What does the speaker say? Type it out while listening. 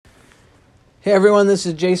Hey everyone, this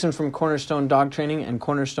is Jason from Cornerstone Dog Training and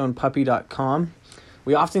CornerstonePuppy.com.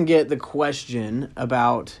 We often get the question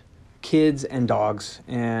about kids and dogs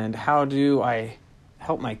and how do I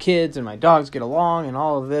help my kids and my dogs get along and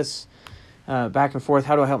all of this back and forth.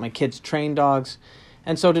 How do I help my kids train dogs?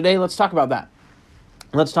 And so today let's talk about that.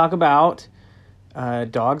 Let's talk about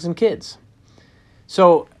dogs and kids.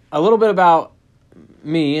 So a little bit about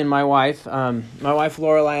me and my wife. My wife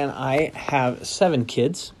Lorelai and I have 7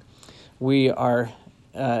 kids. We love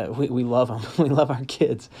them. We love our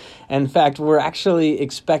kids. In fact, we're actually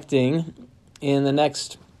expecting in the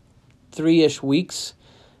next 3-ish weeks,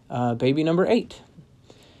 baby number 8.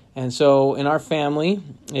 And so in our family,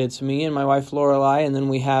 it's me and my wife Lorelai, and then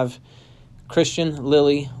we have Christian,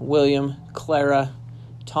 Lily, William, Clara,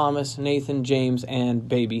 Thomas, Nathan, James, and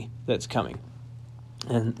baby that's coming.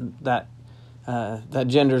 And that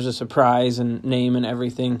gender's a surprise and name and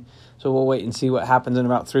everything. So we'll wait and see what happens in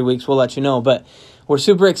about 3 weeks. We'll let you know. But we're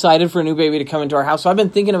super excited for a new baby to come into our house. So I've been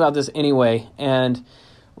thinking about this anyway. And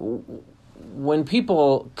when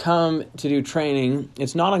people come to do training,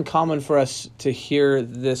 it's not uncommon for us to hear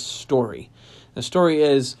this story. The story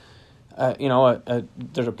is,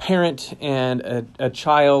 there's a parent and a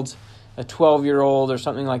child, a 12-year-old or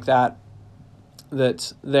something like that,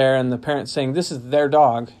 that's there. And the parent's saying, this is their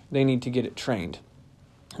dog. They need to get it trained.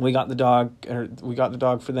 We got the dog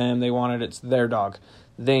for them. They wanted it. It's their dog.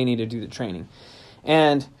 They need to do the training.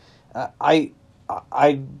 And I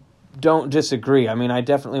don't disagree. I mean, I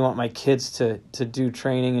definitely want my kids to do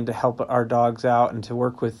training and to help our dogs out and to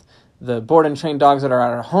work with the board and trained dogs that are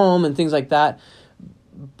at our home and things like that.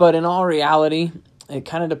 But in all reality, it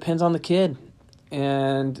kind of depends on the kid.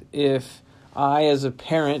 And if I, as a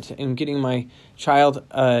parent, am getting my child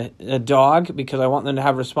a dog because I want them to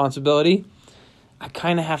have responsibility, I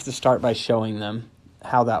kind of have to start by showing them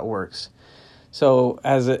how that works. So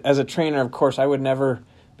as a trainer, of course, I would never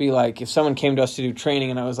be like, if someone came to us to do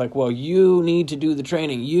training and I was like, well, you need to do the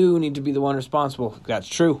training. You need to be the one responsible. That's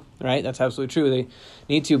true, right? That's absolutely true. They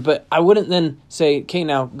need to. But I wouldn't then say, okay,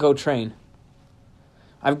 now go train.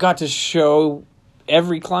 I've got to show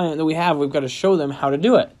every client that we have, we've got to show them how to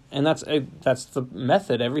do it. And that's the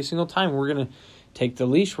method every single time. We're going to take the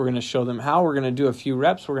leash. We're going to show them how. We're going to do a few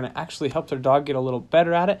reps. We're going to actually help their dog get a little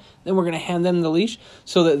better at it. Then we're going to hand them the leash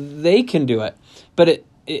so that they can do it. But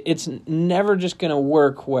it's never just going to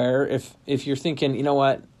work where if you're thinking, you know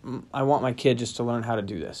what, I want my kid just to learn how to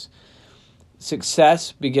do this.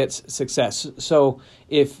 Success begets success. So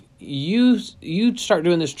if you start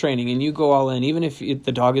doing this training and you go all in, even if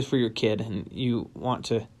the dog is for your kid and you want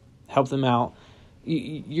to help them out,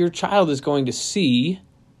 your child is going to see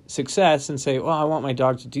success and say, well, I want my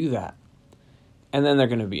dog to do that. And then they're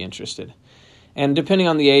going to be interested. And depending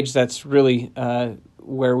on the age, that's really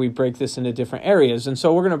where we break this into different areas. And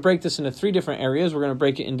so we're going to break this into 3 different areas. We're going to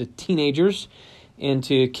break it into teenagers,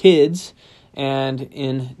 into kids, and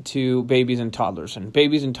into babies and toddlers. And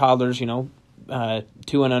babies and toddlers, 2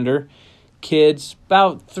 and under. Kids,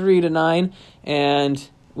 about 3 to 9. And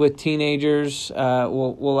with teenagers,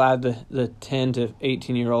 we'll add the 10 to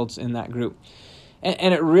 18-year-olds in that group.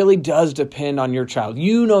 And it really does depend on your child.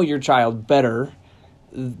 You know your child better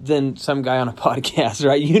than some guy on a podcast,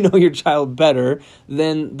 right? You know your child better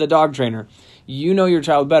than the dog trainer. You know your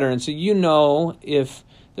child better. And so you know if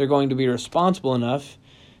they're going to be responsible enough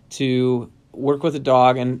to work with a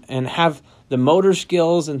dog and have the motor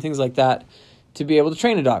skills and things like that to be able to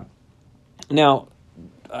train a dog. Now,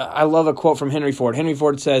 I love a quote from Henry Ford. Henry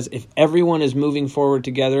Ford says, if everyone is moving forward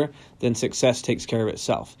together, then success takes care of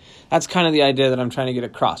itself. That's kind of the idea that I'm trying to get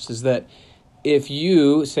across, is that if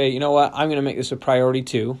you say, you know what, I'm going to make this a priority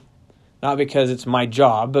too, not because it's my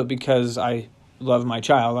job, but because I love my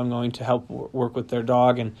child, I'm going to help work with their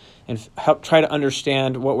dog and help try to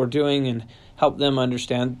understand what we're doing and help them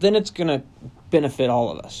understand, then it's going to benefit all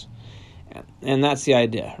of us. And that's the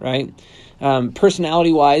idea, right?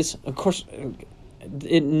 Personality-wise, of course,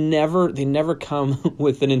 they never come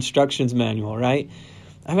with an instructions manual, right?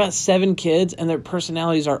 I've got 7 kids and their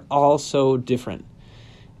personalities are all so different.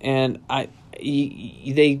 And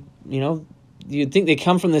you'd think they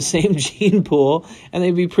come from the same gene pool and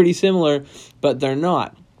they'd be pretty similar, but they're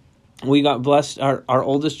not. We got blessed. Our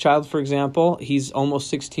oldest child, for example, he's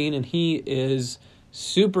almost 16 and he is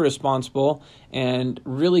super responsible and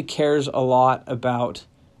really cares a lot about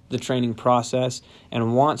the training process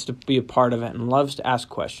and wants to be a part of it and loves to ask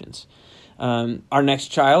questions. Our next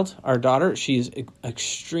child, our daughter, she's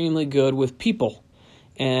extremely good with people,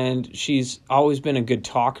 and she's always been a good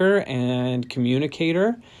talker and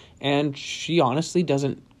communicator, and she honestly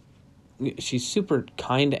she's super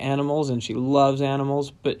kind to animals and she loves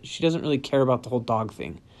animals, but she doesn't really care about the whole dog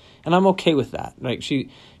thing. And I'm okay with that. Like she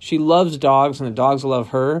loves dogs and the dogs love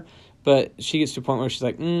her, but she gets to a point where she's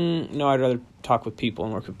like, no, I'd rather talk with people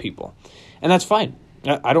and work with people. And that's fine.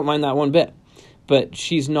 I don't mind that one bit. But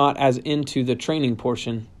she's not as into the training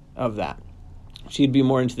portion of that. She'd be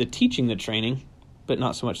more into the teaching the training, but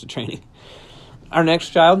not so much the training. Our next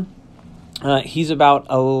child, he's about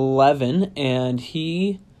 11, and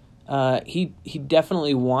he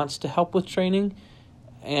definitely wants to help with training,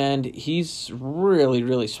 and he's really,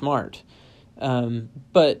 really smart.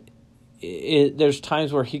 But there's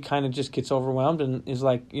times where he kind of just gets overwhelmed and is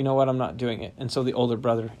like, you know what, I'm not doing it. And so the older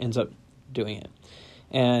brother ends up doing it.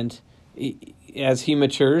 And as he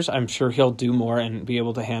matures, I'm sure he'll do more and be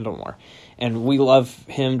able to handle more. And we love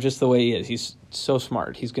him just the way he is. He's so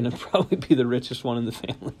smart. He's going to probably be the richest one in the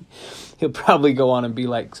family. He'll probably go on and be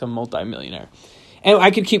like some multimillionaire. And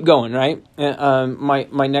I could keep going, right?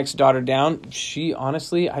 My next daughter down, she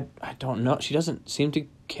honestly, I don't know. She doesn't seem to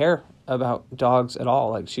care about dogs at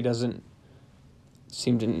all. Like she doesn't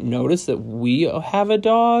seem to notice that we have a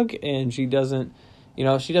dog, and she doesn't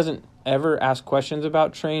ever ask questions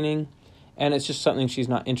about training. And it's just something she's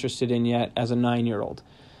not interested in yet as a 9-year-old.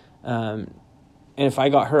 And if I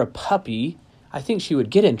got her a puppy, I think she would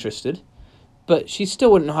get interested, but she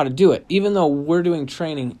still wouldn't know how to do it. Even though we're doing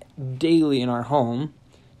training daily in our home,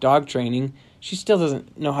 dog training, she still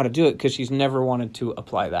doesn't know how to do it because she's never wanted to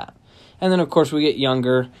apply that. And then, of course, we get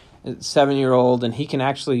younger, 7-year-old, and he can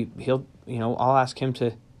actually, I'll ask him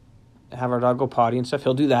to have our dog go potty and stuff.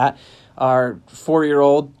 He'll do that. Our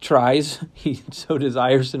 4-year-old tries. He so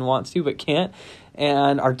desires and wants to, but can't.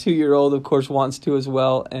 And our 2-year-old, of course, wants to as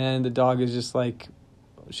well. And the dog is just like,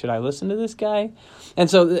 should I listen to this guy? And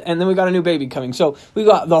then we got a new baby coming. So we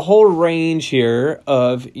got the whole range here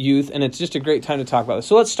of youth, and it's just a great time to talk about this.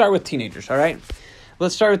 So let's start with teenagers, all right?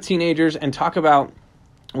 Let's start with teenagers and talk about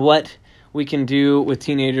what we can do with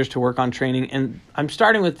teenagers to work on training. And I'm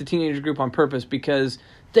starting with the teenager group on purpose because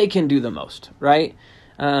they can do the most, right?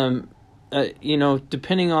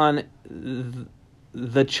 Depending on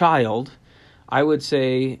the child, I would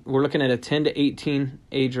say we're looking at a 10 to 18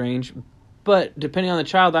 age range. But depending on the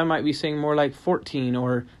child, I might be saying more like 14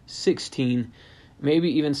 or 16, maybe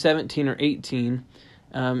even 17 or 18.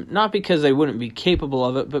 Not because they wouldn't be capable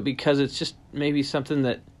of it, but because it's just maybe something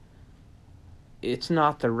that it's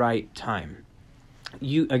not the right time.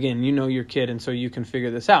 You know your kid, and so you can figure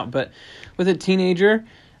this out. But with a teenager,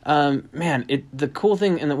 the cool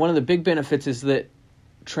thing and one of the big benefits is that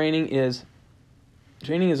training is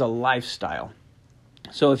a lifestyle.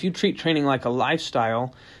 So if you treat training like a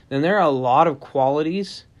lifestyle, then there are a lot of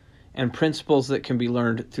qualities and principles that can be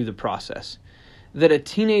learned through the process that a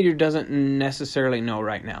teenager doesn't necessarily know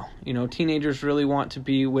right now. Teenagers really want to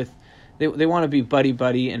be they want to be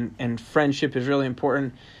buddy, and friendship is really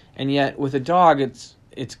important. And yet with a dog, it's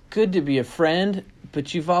good to be a friend,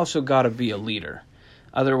 but you've also got to be a leader.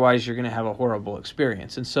 Otherwise, you're going to have a horrible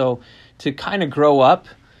experience. And so to kind of grow up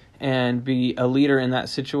and be a leader in that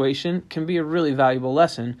situation can be a really valuable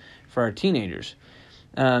lesson for our teenagers.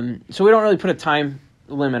 So we don't really put a time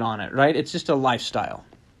limit on it, right? It's just a lifestyle.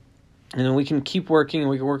 And then we can keep working, and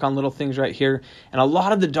we can work on little things right here. And a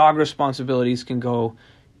lot of the dog responsibilities can go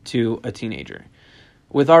to a teenager.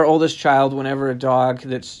 With our oldest child, whenever a dog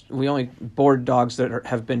we only board dogs that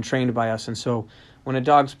have been trained by us. And so when a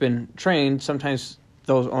dog's been trained, sometimes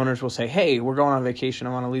those owners will say, hey, we're going on vacation. I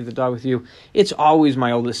want to leave the dog with you. It's always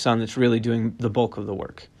my oldest son that's really doing the bulk of the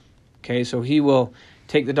work. Okay, so he will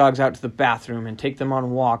take the dogs out to the bathroom and take them on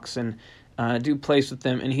walks and do plays with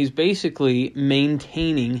them. And he's basically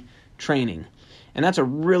maintaining training. And that's a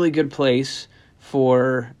really good place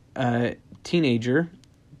for a teenager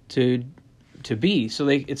to be. So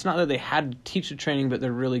it's not that they had to teach the training, but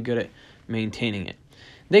they're really good at maintaining it.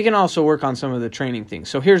 They can also work on some of the training things.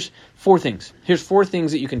 So here's 4 things. Here's 4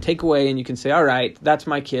 things that you can take away and you can say, all right, that's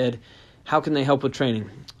my kid. How can they help with training?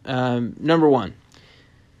 Number 1,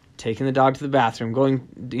 taking the dog to the bathroom,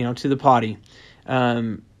 going, to the potty.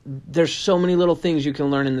 There's so many little things you can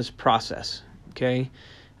learn in this process. Okay.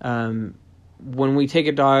 When we take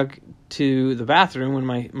a dog to the bathroom,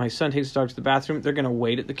 when my son takes the dog to the bathroom, they're going to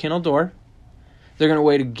wait at the kennel door. They're going to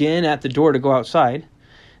wait again at the door to go outside.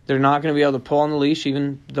 They're not going to be able to pull on the leash,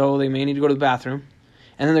 even though they may need to go to the bathroom.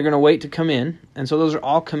 And then they're going to wait to come in. And so those are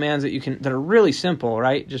all commands that are really simple,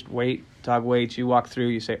 right? Just wait, dog waits, you walk through,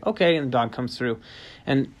 you say, okay, and the dog comes through.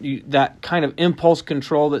 And that kind of impulse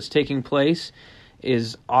control that's taking place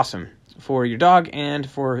is awesome for your dog and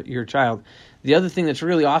for your child. The other thing that's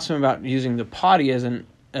really awesome about using the potty as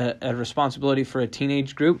a responsibility for a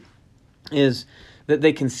teenage group is that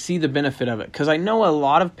they can see the benefit of it. Because I know a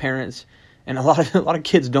lot of parents And a lot of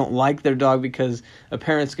kids don't like their dog because a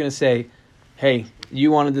parent's going to say, hey,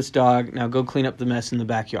 you wanted this dog, now go clean up the mess in the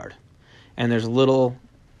backyard. And there's little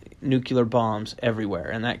nuclear bombs everywhere,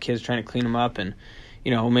 and that kid's trying to clean them up, and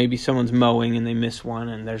maybe someone's mowing and they miss one,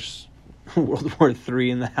 and there's World War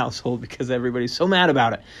III in the household because everybody's so mad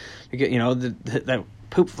about it. Because, the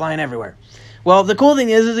poop flying everywhere. Well, the cool thing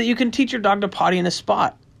is that you can teach your dog to potty in a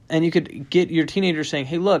spot, and you could get your teenager saying,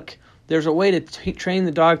 hey, look, there's a way to train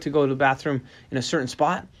the dog to go to the bathroom in a certain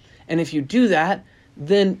spot, and if you do that,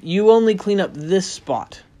 then you only clean up this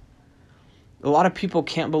spot. A lot of people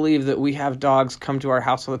can't believe that we have dogs come to our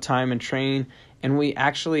house all the time and train, and we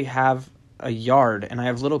actually have a yard, and I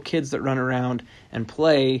have little kids that run around and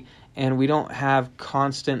play, and we don't have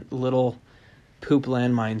constant little poop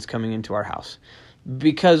landmines coming into our house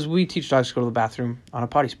because we teach dogs to go to the bathroom on a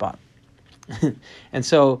potty spot. And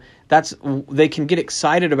so they can get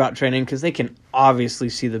excited about training because they can obviously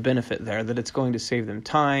see the benefit there, that it's going to save them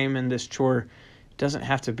time, and this chore doesn't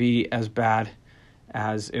have to be as bad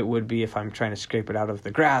as it would be if I'm trying to scrape it out of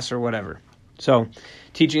the grass or whatever. So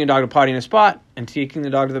teaching a dog to potty in a spot and taking the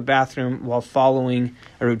dog to the bathroom while following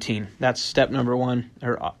a routine. That's step number one,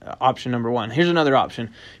 or option number one. Here's another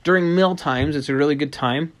option. During meal times, it's a really good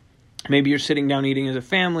time. Maybe you're sitting down eating as a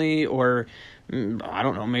family, or I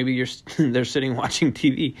don't know, maybe they're sitting watching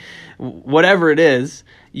TV. Whatever it is,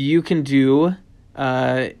 you can do,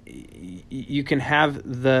 you can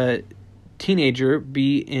have the teenager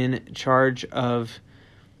be in charge of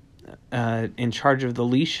the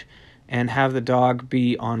leash and have the dog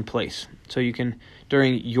be on place. So you can,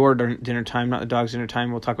 during your dinner time, not the dog's dinner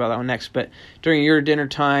time, we'll talk about that one next, but during your dinner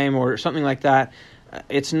time or something like that,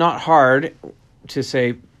 it's not hard to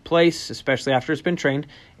say place, especially after it's been trained,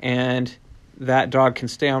 and that dog can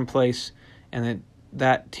stay on place, and then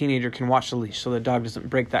that teenager can watch the leash so the dog doesn't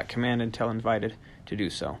break that command until invited to do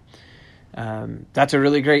so. That's a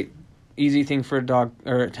really great, easy thing for a dog,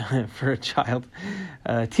 or for a child,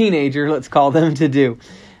 teenager, let's call them, to do.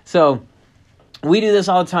 So we do this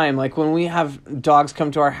all the time. Like when we have dogs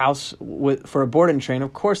come to our house for a board and train,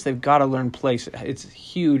 of course they've got to learn place. It's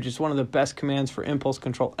huge. It's one of the best commands for impulse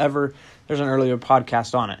control ever. There's an earlier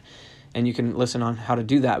podcast on it, and you can listen on how to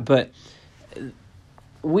do that. But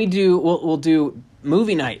we'll do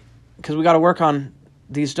movie night because we got to work on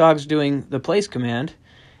these dogs doing the place command.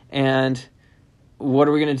 And what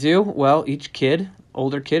are we going to do? Well, each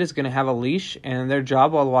older kid is going to have a leash, and their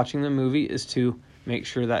job while watching the movie is to make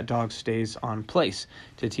sure that dog stays on place,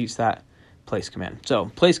 to teach that place command. So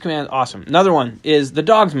place command, awesome. Another one is the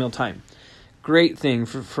dog's meal time. Great thing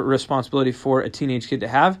for responsibility for a teenage kid to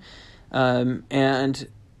have. And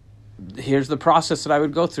here's the process that I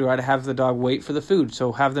would go through. I'd have the dog wait for the food.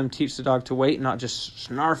 So have them teach the dog to wait, not just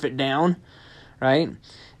snarf it down, right?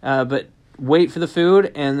 But wait for the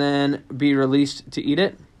food and then be released to eat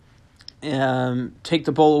it. Take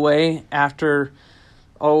the bowl away after,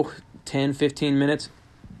 10, 15 minutes.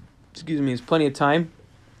 It's plenty of time.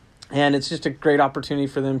 And it's just a great opportunity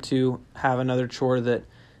for them to have another chore that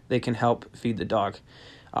they can help feed the dog.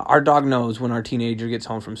 Our dog knows when our teenager gets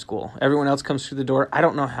home from school. Everyone else comes through the door. I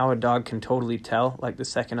don't know how a dog can totally tell, like the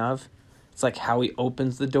second of. It's like how he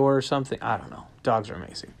opens the door or something. I don't know. Dogs are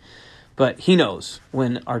amazing. But he knows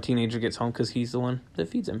when our teenager gets home because he's the one that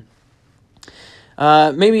feeds him.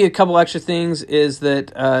 Maybe a couple extra things is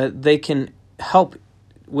that they can help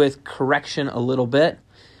with correction a little bit.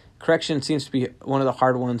 Correction seems to be one of the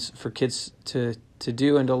hard ones for kids to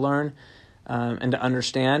do and to learn and to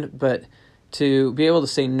understand. But to be able to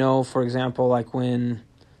say no, for example, like when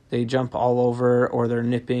they jump all over or they're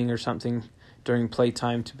nipping or something during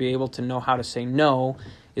playtime, to be able to know how to say no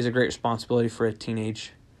is a great responsibility for a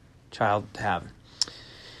teenage child to have.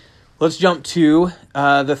 Let's jump to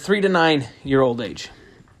the 3 to 9 year old age.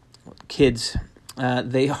 Kids,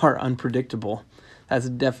 they are unpredictable. That's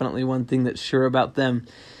definitely one thing that's sure about them.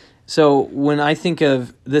 So when I think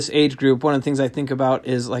of this age group, one of the things I think about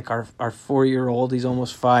is like our 4-year-old. He's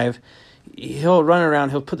almost 5. He'll run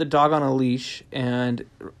around. He'll put the dog on a leash, and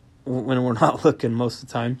when we're not looking most of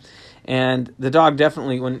the time, and the dog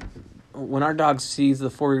definitely, when our dog sees the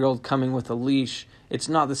 4-year-old coming with a leash, it's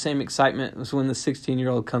not the same excitement as when the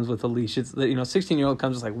 16-year-old comes with a leash. It's 16-year-old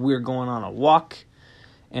comes like we're going on a walk,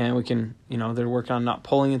 and we can, they're working on not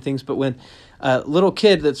pulling and things. But when a little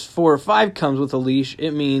kid that's 4 or 5 comes with a leash,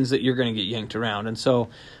 it means that you're going to get yanked around. And so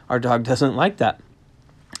our dog doesn't like that.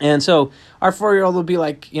 And so our 4-year-old will be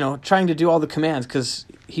like, trying to do all the commands because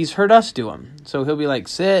he's heard us do them. So he'll be like,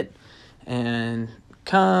 sit and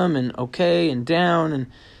come and okay and down. And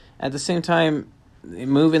at the same time,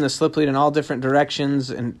 moving the slip lead in all different directions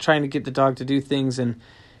and trying to get the dog to do things. And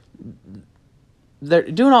they're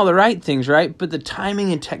doing all the right things, right? But the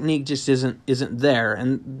timing and technique just isn't there,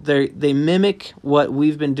 and they mimic what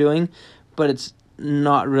we've been doing, but it's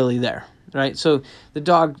not really there, right? So the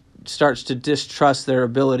dog starts to distrust their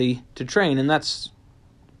ability to train, and that's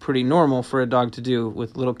pretty normal for a dog to do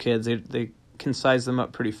with little kids. They can size them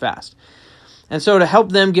up pretty fast. And so to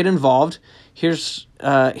help them get involved, here's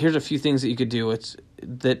a few things that you could do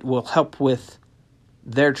that will help with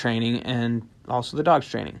their training and also the dog's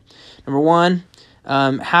training. Number one,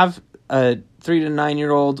 have a 3 to 9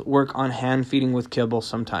 year old work on hand feeding with kibble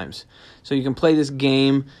sometimes. So you can play this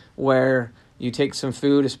game where you take some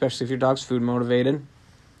food, especially if your dog's food motivated,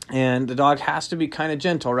 and the dog has to be kind of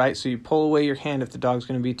gentle, right? So you pull away your hand if the dog's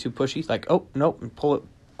going to be too pushy, like, oh, nope, and pull it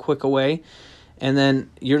quick away. And then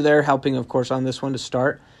you're there helping, of course, on this one to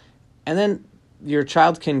start. And then your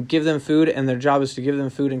child can give them food, and their job is to give them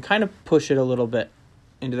food and kind of push it a little bit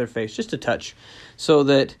into their face, just a touch, so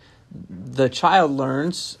that the child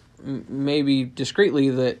learns, maybe discreetly,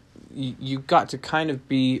 that you've got to kind of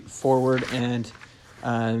be forward and,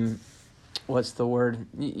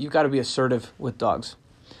 you've got to be assertive with dogs.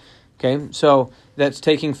 Okay, so that's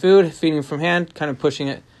taking food, feeding from hand, kind of pushing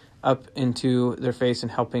it up into their face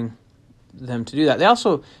and helping them to do that. They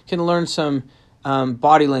also can learn some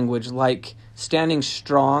body language, like standing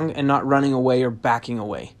strong and not running away or backing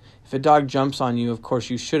away. If a dog jumps on you, of course,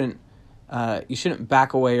 you shouldn't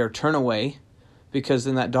back away or turn away, because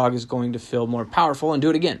then that dog is going to feel more powerful and do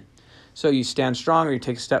it again. So you stand strong, or you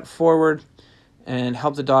take a step forward and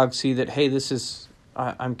help the dog see that, hey,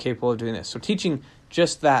 I'm capable of doing this. So teaching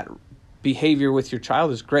just that behavior with your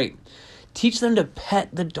child is great. Teach them to pet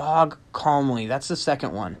the dog calmly. That's the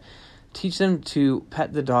second one. Teach them to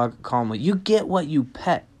pet the dog calmly. You get what you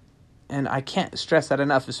pet. And I can't stress that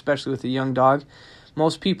enough, especially with a young dog.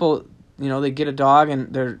 Most people, they get a dog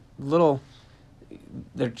and their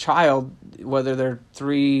child, whether they're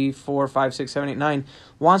 3, 4, 5, 6, 7, 8, 9,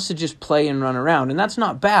 wants to just play and run around. And that's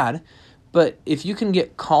not bad. But if you can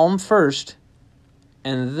get calm first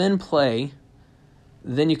and then play,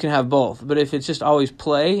 then you can have both. But if it's just always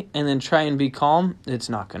play and then try and be calm, it's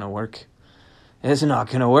not going to work. It's not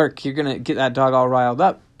going to work. You're going to get that dog all riled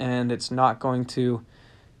up, and it's not going to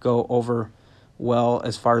go over well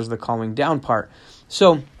as far as the calming down part.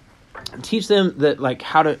 So teach them that, like,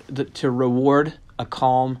 how to reward a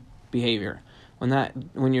calm behavior.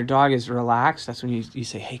 When your dog is relaxed, that's when you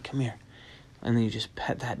say, hey, come here. And then you just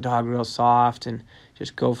pet that dog real soft and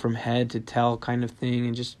just go from head to tail kind of thing,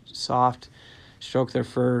 and just soft stroke their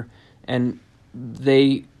fur. And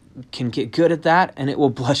they can get good at that, and it will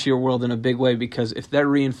bless your world in a big way, because if they're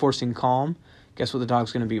reinforcing calm, guess what the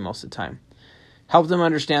dog's going to be most of the time? Help them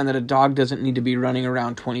understand that a dog doesn't need to be running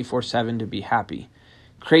around 24/7 to be happy.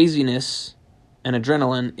 Craziness and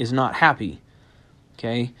adrenaline is not happy.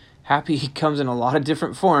 Okay? Happy comes in a lot of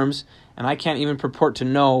different forms, and I can't even purport to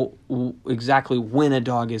know exactly when a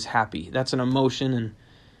dog is happy. That's an emotion, and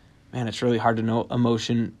man, it's really hard to know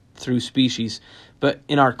emotion through species. But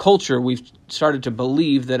in our culture, we've started to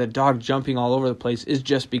believe that a dog jumping all over the place is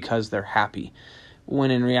just because they're happy,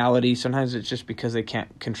 when in reality, sometimes it's just because they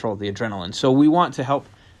can't control the adrenaline. So we want to help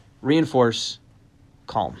reinforce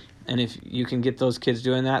calm. And if you can get those kids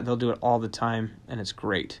doing that, they'll do it all the time, and it's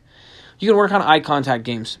great. You can work on eye contact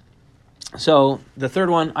games. So the third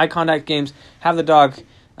one, eye contact games, have the dog,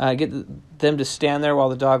 get them to stand there while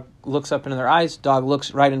the dog looks up into their eyes. Dog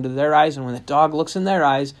looks right into their eyes, and when the dog looks in their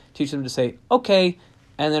eyes, teach them to say, okay,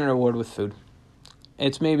 and then reward with food.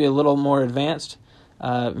 It's maybe a little more advanced,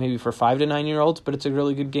 maybe for 5 to 9 year olds, but it's a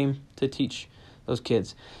really good game to teach those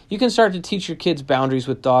kids. You can start to teach your kids boundaries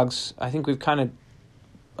with dogs. I think we've kind of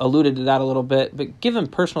alluded to that a little bit, but give them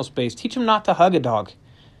personal space. Teach them not to hug a dog.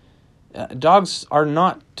 Dogs are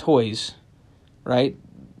not toys, right?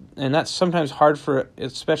 And that's sometimes hard for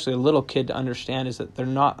especially a little kid to understand, is that they're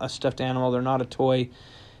not a stuffed animal, they're not a toy.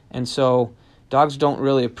 And so dogs don't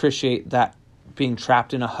really appreciate that being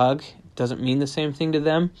trapped in a hug. It doesn't mean the same thing to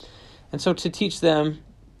them. And so to teach them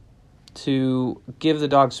to give the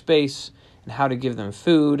dog space and how to give them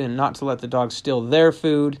food and not to let the dog steal their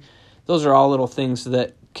food, those are all little things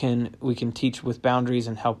that we can teach with boundaries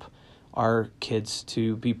and help our kids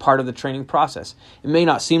to be part of the training process. It may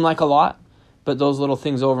not seem like a lot, but those little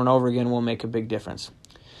things over and over again will make a big difference.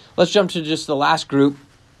 Let's jump to just the last group,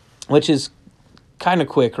 which is kind of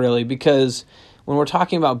quick, really, because when we're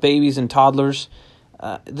talking about babies and toddlers,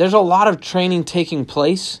 there's a lot of training taking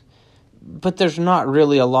place, but there's not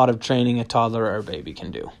really a lot of training a toddler or a baby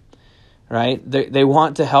can do, right? They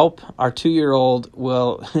want to help. Our 2-year-old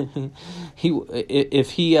will,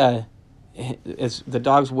 if the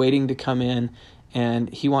dog's waiting to come in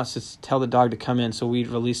and he wants to tell the dog to come in. So we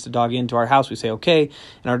release the dog into our house. We say, okay,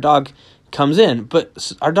 and our dog comes in.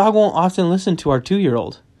 But our dog won't often listen to our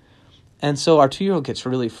 2-year-old. And so our 2-year-old gets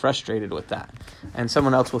really frustrated with that. And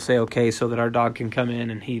someone else will say, okay, so that our dog can come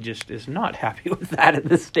in, and he just is not happy with that at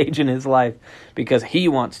this stage in his life because he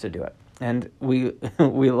wants to do it. And we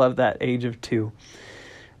love that age of 2.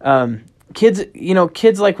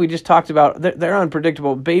 Kids like we just talked about, they're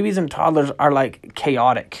unpredictable. Babies and toddlers are like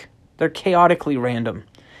chaotic. They're chaotically random.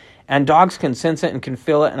 And dogs can sense it and can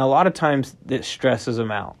feel it, and a lot of times it stresses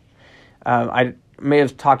them out. I may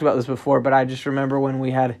have talked about this before, but I just remember when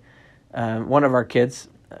we had one of our kids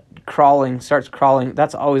starts crawling.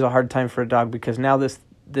 That's always a hard time for a dog because now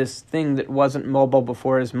this thing that wasn't mobile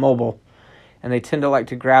before is mobile, and they tend to like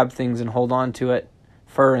to grab things and hold on to it,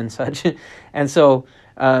 fur and such. And so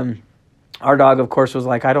our dog, of course, was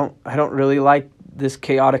like, I don't really like this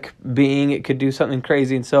chaotic being. It could do something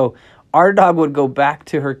crazy. And so our dog would go back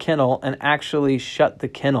to her kennel and actually shut the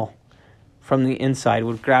kennel from the inside,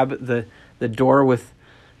 would grab the door with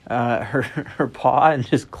her paw and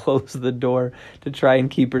just close the door to try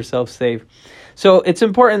and keep herself safe. So it's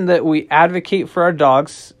important that we advocate for our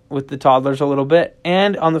dogs with the toddlers a little bit,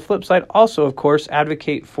 and on the flip side also, of course,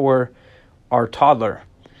 advocate for our toddler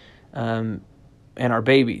and our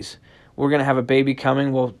babies. We're going to have a baby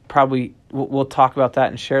coming. We'll talk about that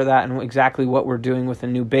and share that and exactly what we're doing with a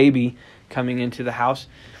new baby coming into the house.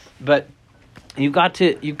 But you've got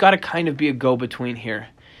to kind of be a go-between here.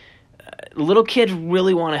 Little kids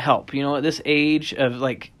really want to help. At this age of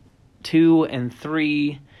like 2 and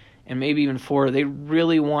 3 and maybe even 4, they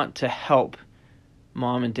really want to help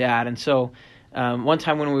mom and dad. And so one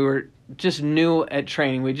time when we were just new at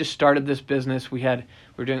training, we just started this business. We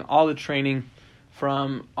were doing all the training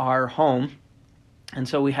from our home. And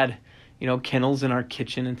so we had, kennels in our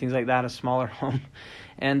kitchen and things like that, a smaller home.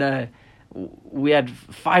 And we had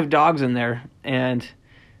 5 dogs in there, and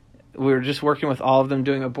we were just working with all of them,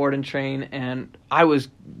 doing a board and train, and I was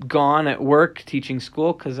gone at work teaching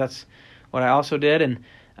school because that's what I also did,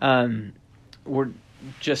 and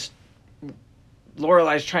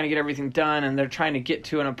Lorelei's trying to get everything done, and they're trying to get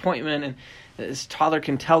to an appointment, and this toddler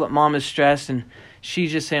can tell that mom is stressed, and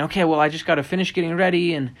she's just saying, okay, well, I just got to finish getting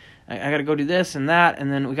ready, and I got to go do this and that,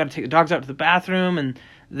 and then we got to take the dogs out to the bathroom, and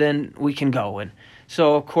then we can go. And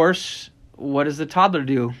so, of course, what does the toddler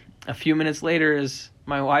do? A few minutes later, as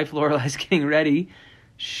my wife Lorelei's getting ready,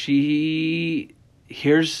 she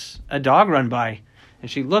hears a dog run by, and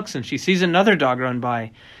she looks and she sees another dog run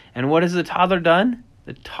by. And what has the toddler done?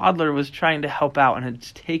 The toddler was trying to help out and had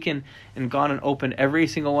taken and gone and opened every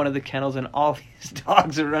single one of the kennels, and all these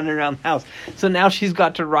dogs are running around the house. So now she's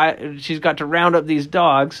got to round up these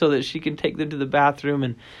dogs so that she can take them to the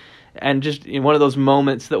bathroom, and just in one of those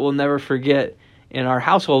moments that we'll never forget in our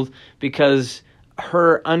household, because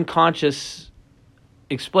her unconscious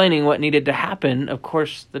explaining what needed to happen, of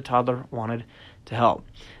course, the toddler wanted to help.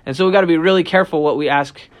 And so we got to be really careful what we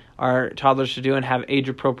ask our toddlers to do and have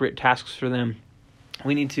age-appropriate tasks for them.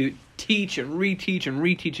 We need to teach and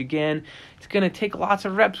reteach again. It's going to take lots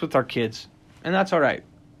of reps with our kids, and that's all right.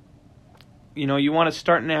 You want to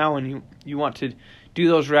start now, and you want to do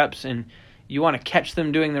those reps, and you want to catch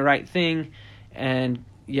them doing the right thing, and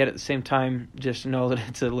yet at the same time, just know that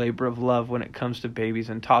it's a labor of love when it comes to babies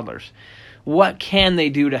and toddlers. What can they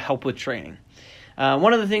do to help with training?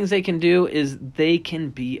 One of the things they can do is they can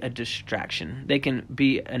be a distraction. They can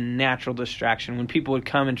be a natural distraction. When people would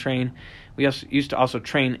come and train, we used to also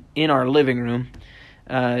train in our living room.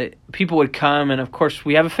 People would come, and of course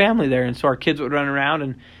we have a family there, and so our kids would run around,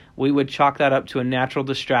 and we would chalk that up to a natural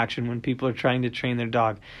distraction when people are trying to train their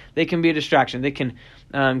dog. They can be a distraction. They can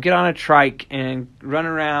get on a trike and run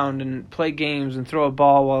around and play games and throw a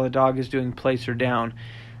ball while the dog is doing place or down.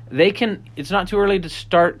 It's not too early to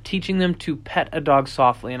start teaching them to pet a dog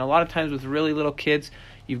softly. And a lot of times with really little kids,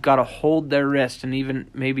 you've got to hold their wrist and even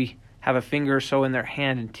maybe have a finger or so in their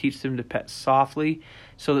hand and teach them to pet softly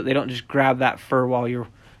so that they don't just grab that fur while you're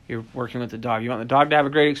working with the dog. You want the dog to have a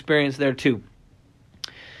great experience there too.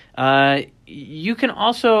 You can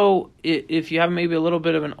also, if you have maybe a little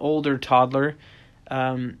bit of an older toddler,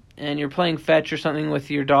 and you're playing fetch or something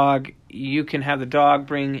with your dog, you can have the dog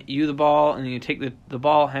bring you the ball, and then you take the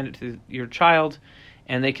ball, hand it to your child,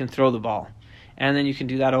 and they can throw the ball. And then you can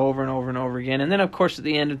do that over and over and over again. And then, of course, at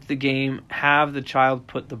the end of the game, have the child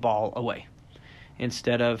put the ball away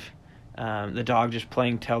instead of the dog just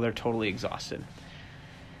playing till they're totally exhausted.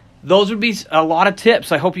 Those would be a lot of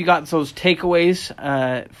tips. I hope you got those takeaways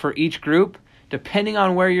for each group. Depending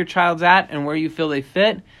on where your child's at and where you feel they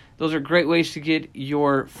fit, those are great ways to get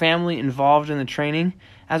your family involved in the training,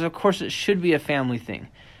 as of course it should be a family thing.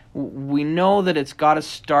 We know that it's got to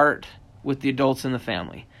start with the adults in the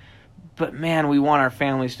family. But man, we want our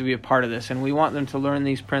families to be a part of this, and we want them to learn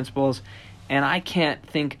these principles. And I can't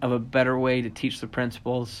think of a better way to teach the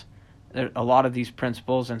principles, a lot of these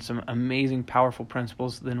principles and some amazing, powerful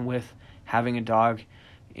principles, than with having a dog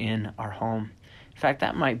in our home. In fact,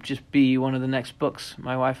 that might just be one of the next books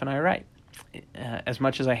my wife and I write. As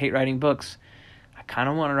much as I hate writing books, I kind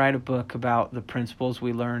of want to write a book about the principles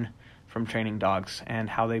we learn from training dogs and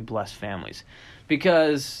how they bless families.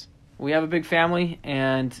 Because we have a big family,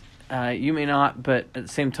 and you may not, but at the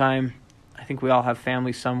same time, I think we all have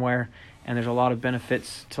families somewhere, and there's a lot of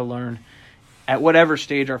benefits to learn at whatever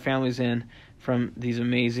stage our family's in from these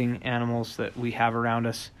amazing animals that we have around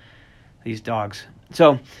us, these dogs.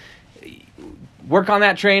 So work on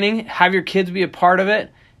that training, have your kids be a part of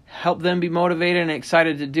it, help them be motivated and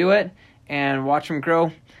excited to do it, and watch them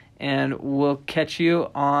grow. And we'll catch you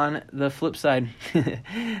on the flip side.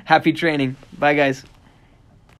 Happy training. Bye, guys.